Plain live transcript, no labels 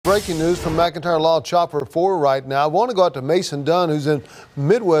breaking news from McIntyre Law Chopper 4 right now. I want to go out to Mason Dunn, who's in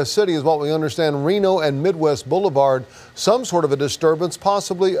Midwest City, is what we understand, Reno and Midwest Boulevard. Some sort of a disturbance,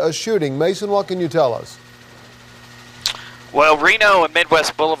 possibly a shooting. Mason, what can you tell us? Well, Reno and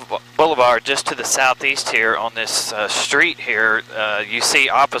Midwest Boulevard, just to the southeast here on this street here, you see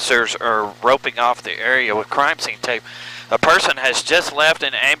officers are roping off the area with crime scene tape. A person has just left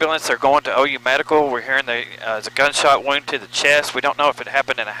in an ambulance. They're going to OU Medical. We're hearing there's a gunshot wound to the chest. We don't know if it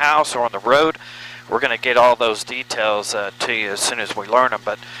happened in a house or on the road. We're going to get all those details to you as soon as we learn them.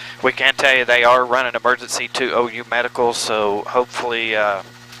 But we can tell you they are running emergency to OU Medical, so hopefully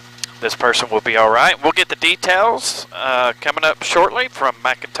this person will be all right. We'll get the details coming up shortly from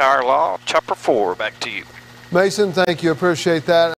McIntyre Law Chopper 4. Back to you. Mason, thank you. Appreciate that.